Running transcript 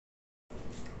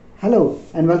Hello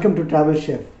and welcome to Travel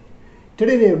Chef.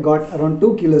 Today we have got around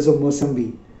 2 kilos of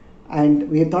Mosambi and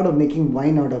we have thought of making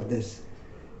wine out of this.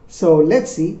 So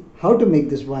let's see how to make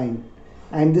this wine.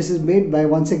 And this is made by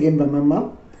once again by my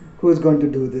mom, who is going to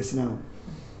do this now.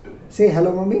 Say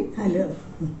hello, mommy. Hello.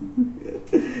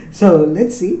 So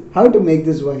let's see how to make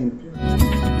this wine.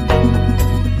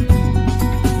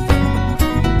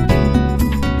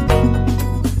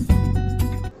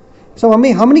 So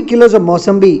mommy, how many kilos of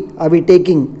Mosambi are we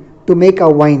taking to make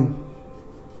our wine?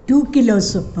 2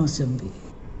 kilos of Mosambi.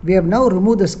 We have now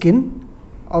removed the skin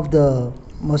of the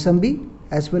Mosambi,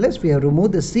 as well as we have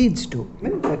removed the seeds too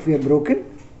that we have broken.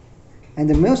 And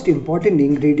the most important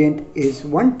ingredient is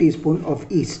 1 teaspoon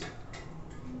of yeast.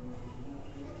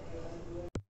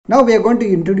 Now we are going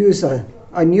to introduce a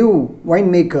new wine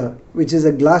maker, which is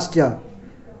a glass jar,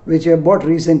 which I bought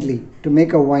recently to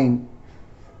make a wine.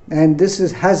 And this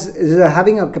is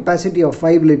having a capacity of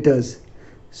 5 liters.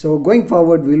 So going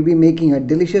forward, we will be making a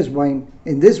delicious wine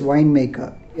in this wine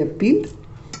maker. We have peeled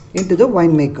into the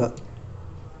wine maker.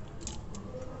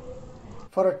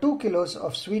 For a 2 kilos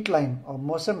of sweet lime or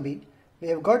Mosambi, we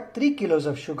have got 3 kilos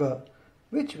of sugar,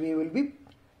 which we will be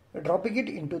dropping it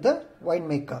into the wine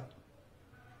maker.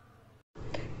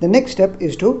 The next step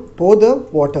is to pour the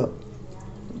water.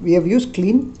 We have used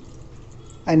clean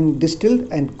and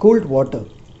distilled and cooled water,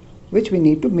 which we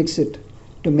need to mix it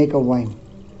to make a wine.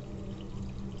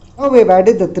 Now we have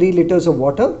added the 3 liters of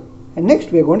water, and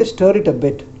next we are going to stir it a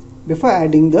bit before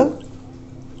adding the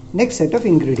next set of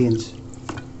ingredients.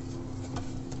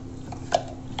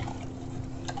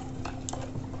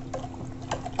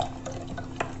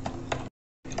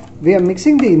 We are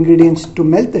mixing the ingredients to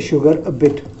melt the sugar a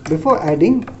bit before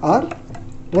adding our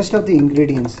rest of the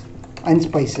ingredients and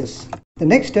spices. The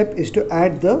next step is to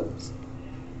add the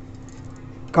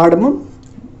cardamom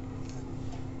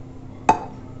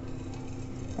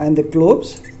and the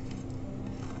cloves,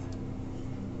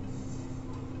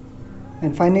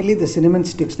 and finally the cinnamon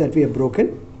sticks that we have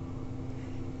broken.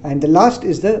 And the last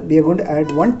is we are going to add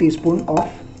 1 teaspoon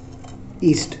of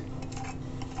yeast.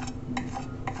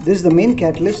 This is the main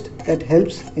catalyst that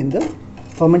helps in the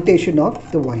fermentation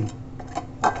of the wine.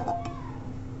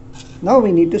 Now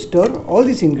we need to stir all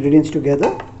these ingredients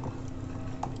together.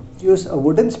 Use a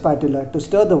wooden spatula to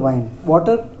stir the wine.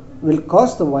 Water will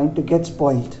cause the wine to get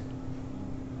spoiled.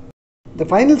 The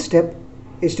final step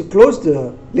is to close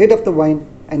the lid of the wine,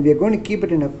 and we are going to keep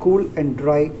it in a cool and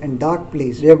dry and dark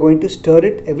place. We are going to stir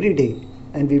it every day,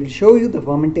 and we will show you the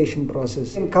fermentation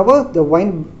process. You can cover the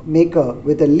wine maker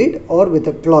with a lid or with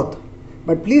a cloth,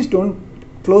 but please don't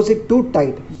close it too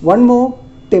tight. One more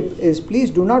tip is, please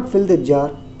do not fill the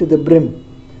jar to the brim,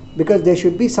 because there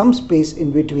should be some space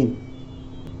in between.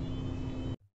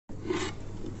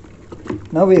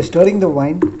 Now we are stirring the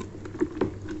wine.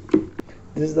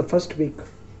 This is the first week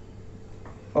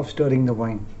of stirring the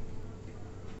wine.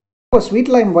 Our sweet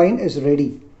lime wine is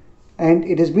ready, and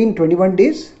it has been 21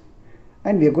 days,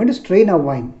 and we are going to strain our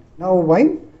wine. Now our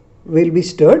wine will be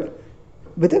stirred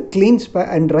with a clean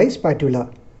and dry spatula.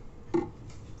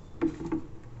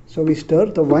 So we stir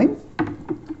the wine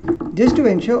just to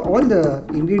ensure all the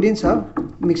ingredients are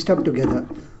mixed up together,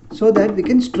 so that we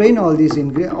can strain all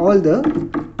the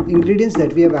ingredients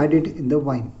that we have added in the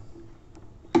wine.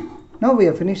 Now we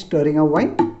have finished stirring our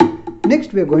wine.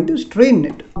 Next we are going to strain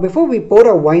it. Before we pour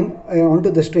our wine onto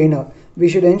the strainer, we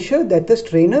should ensure that the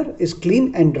strainer is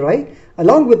clean and dry,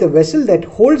 along with the vessel that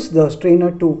holds the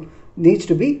strainer needs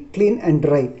to be clean and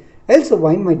dry, else the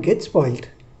wine might get spoiled.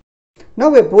 Now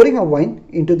we are pouring our wine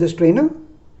into the strainer.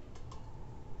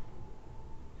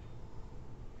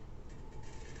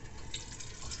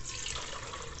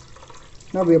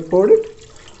 Now we have poured it.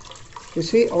 You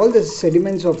see all the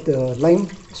sediments of the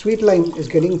sweet lime is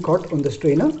getting caught on the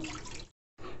strainer.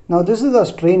 Now this is our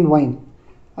strained wine,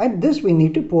 and this we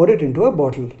need to pour it into a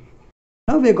bottle.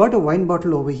 Now we have got a wine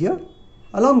bottle over here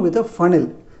along with a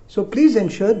funnel. So please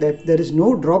ensure that there is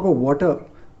no drop of water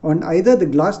on either the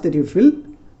glass that you fill.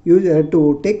 You have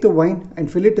to take the wine and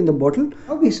fill it in the bottle.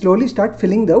 Now we slowly start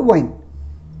filling the wine.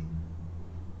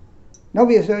 Now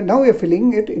we are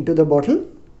filling it into the bottle.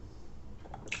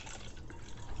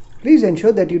 Please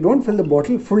ensure that you don't fill the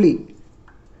bottle fully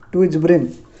to its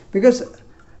brim, because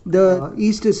the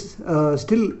yeast is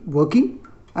still working,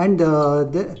 and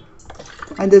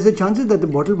there's a chance that the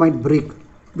bottle might break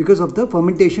because of the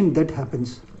fermentation that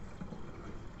happens.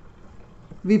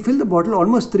 We fill the bottle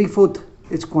almost 3/4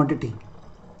 its quantity.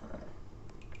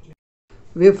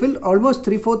 We have filled almost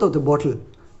 3/4 of the bottle,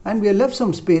 and we have left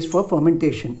some space for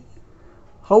fermentation.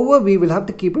 However, we will have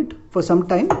to keep it for some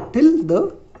time till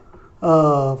the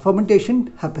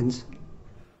fermentation happens.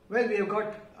 Well, we have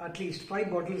got at least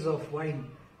 5 bottles of wine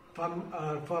from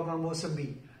our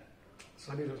Mosambi.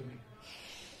 Sorry, Rosemary.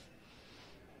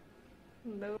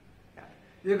 No.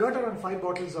 We got around 5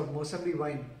 bottles of Mosambi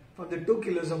wine from the 2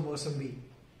 kilos of Mosambi.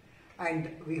 And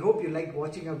we hope you like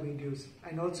watching our videos.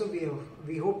 And also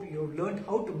we hope you have learned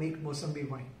how to make Mosambi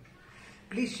wine.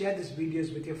 Please share these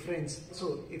videos with your friends.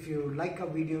 So if you like our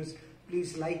videos,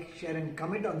 please like, share and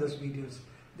comment on those videos.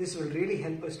 This will really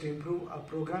help us to improve our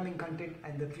programming content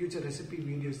and the future recipe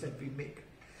videos that we make.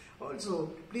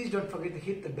 Also, please don't forget to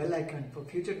hit the bell icon for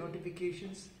future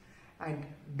notifications. And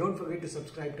don't forget to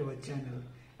subscribe to our channel.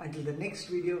 Until the next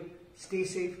video, stay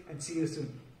safe and see you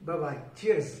soon. Bye bye.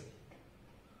 Cheers.